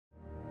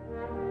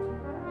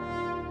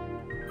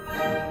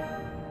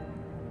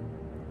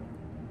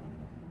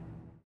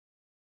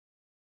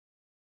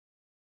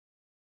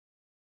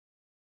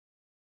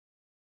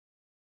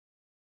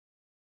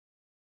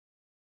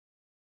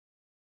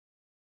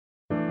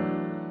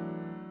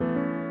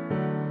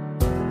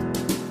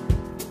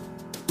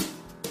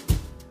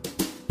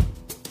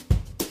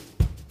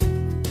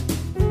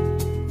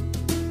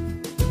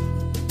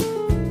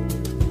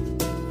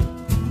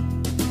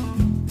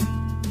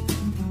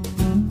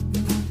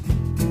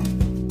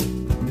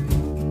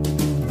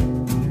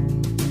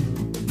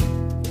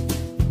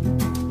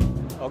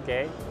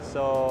Okay,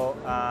 so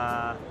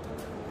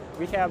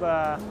we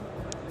have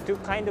two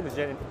kind of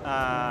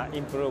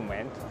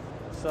improvement.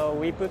 So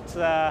we put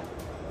the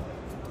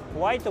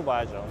white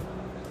version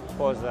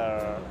for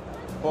the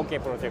 4K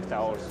projector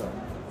also.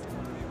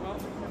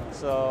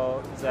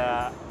 So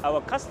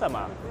our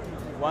customer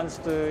wants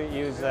to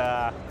use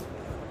a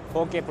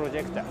 4K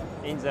projector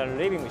in the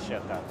living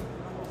shelter.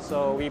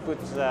 So we put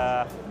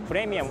the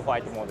premium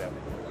white model.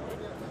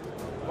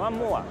 One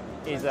more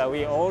is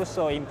we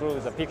also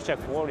improve the picture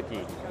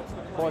quality.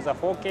 For the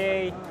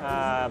 4K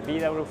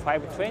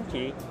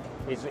VW520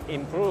 is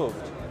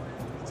improved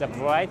the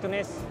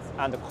brightness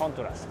and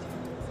contrast.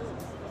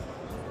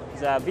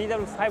 The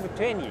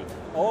VW520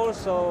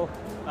 also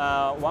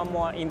one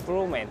more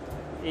improvement.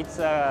 It's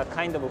a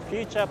kind of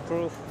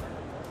future-proof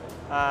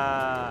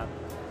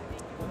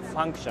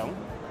function,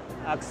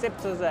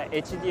 accepts the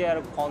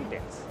HDR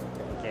contents.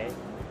 Okay,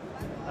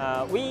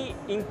 we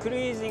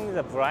increasing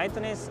the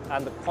brightness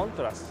and the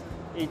contrast.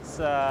 It's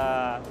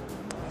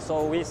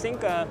so we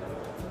think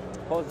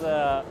for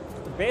the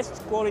best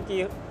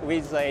quality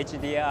with the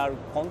HDR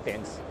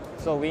contents,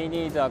 so we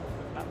need a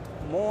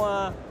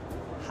more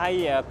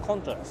higher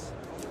contrast.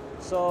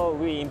 So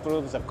we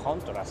improve the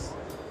contrast.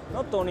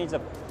 Not only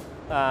the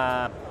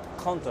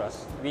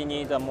contrast, we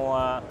need a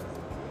more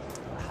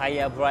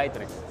higher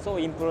brightness. So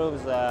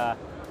improves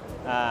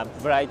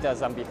brighter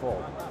than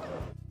before.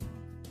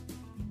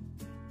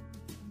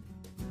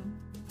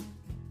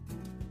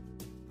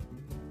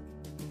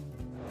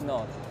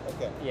 No.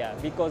 Okay. Yeah,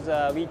 because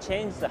we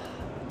changed the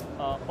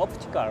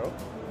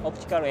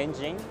optical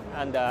engine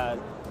and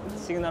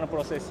signal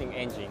processing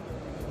engine.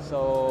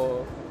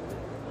 So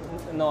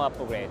no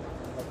upgrade.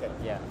 Okay.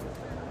 Yeah.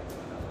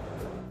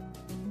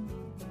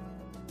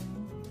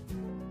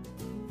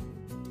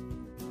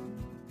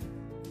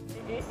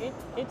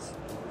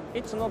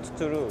 It's not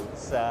true.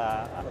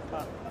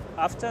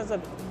 After the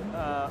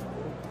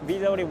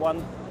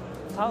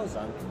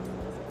VW1000,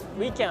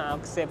 we can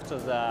accept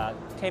the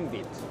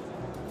 10-bit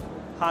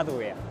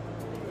hardware.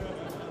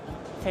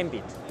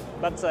 10-bit,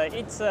 but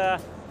it's a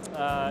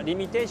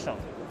limitation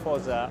for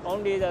the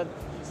only the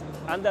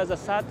under the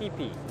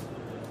 30p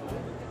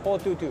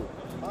 422.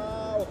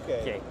 Ah,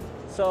 okay. Okay.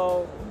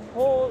 So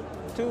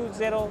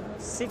 420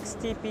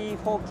 60p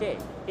 4K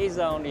is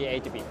only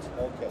 8-bit.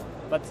 Okay.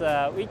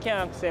 But we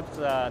can accept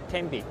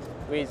 10-bit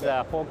with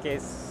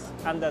 4K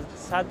under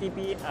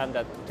 30p and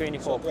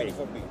 24p. So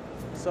 24p.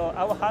 So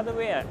our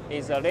hardware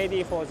is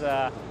ready for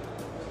the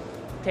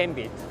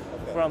 10-bit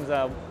from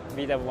the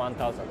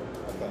VW1000.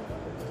 Okay.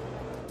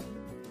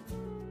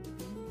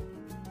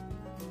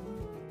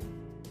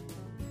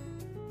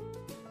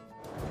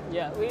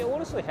 Yeah, we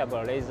also have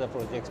a laser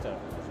projector.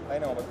 I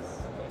know, but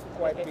it's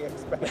quite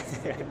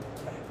expensive.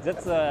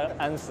 That's the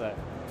answer.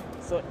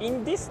 So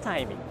in this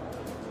timing,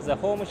 the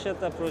home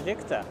shutter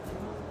projector,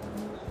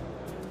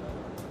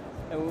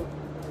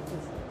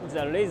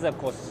 the laser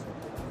cost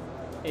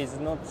is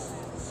not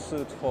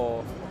suit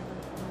for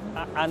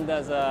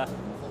under the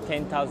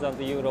 10,000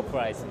 euro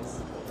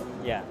prices.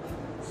 Yeah.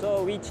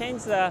 So we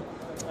changed the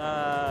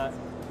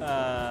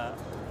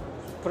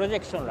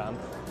projection lamp.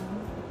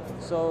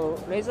 So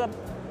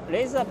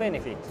laser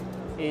benefit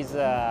is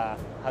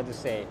how to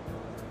say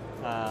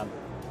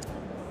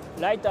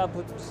light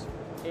output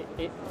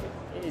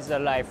is a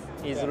life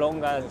is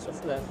longer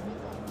than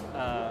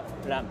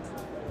lamp.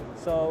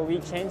 So we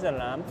change the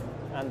lamp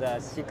and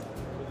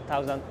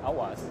 6,000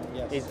 hours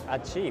is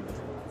achieved.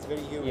 It's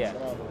very huge Yeah.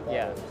 amount of power.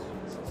 Yeah.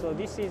 So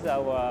this is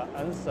our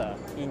answer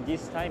in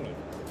this timing.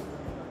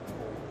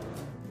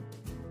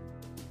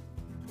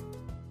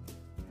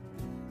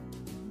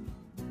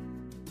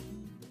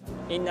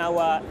 In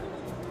our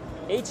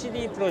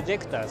HD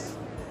projectors,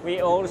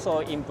 we also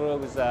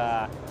improve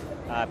the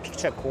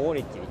picture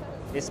quality,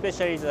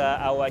 especially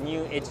our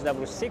new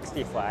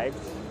HW65.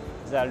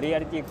 The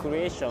reality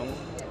creation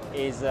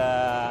is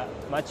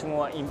much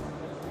more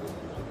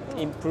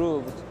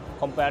improved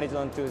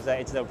comparison to the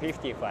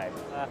HW55.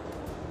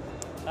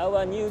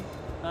 Our new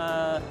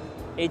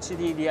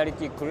HD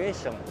reality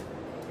creation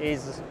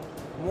is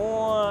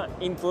more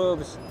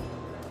improves,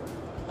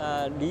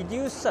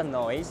 reduce the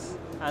noise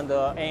and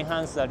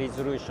enhance the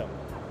resolution.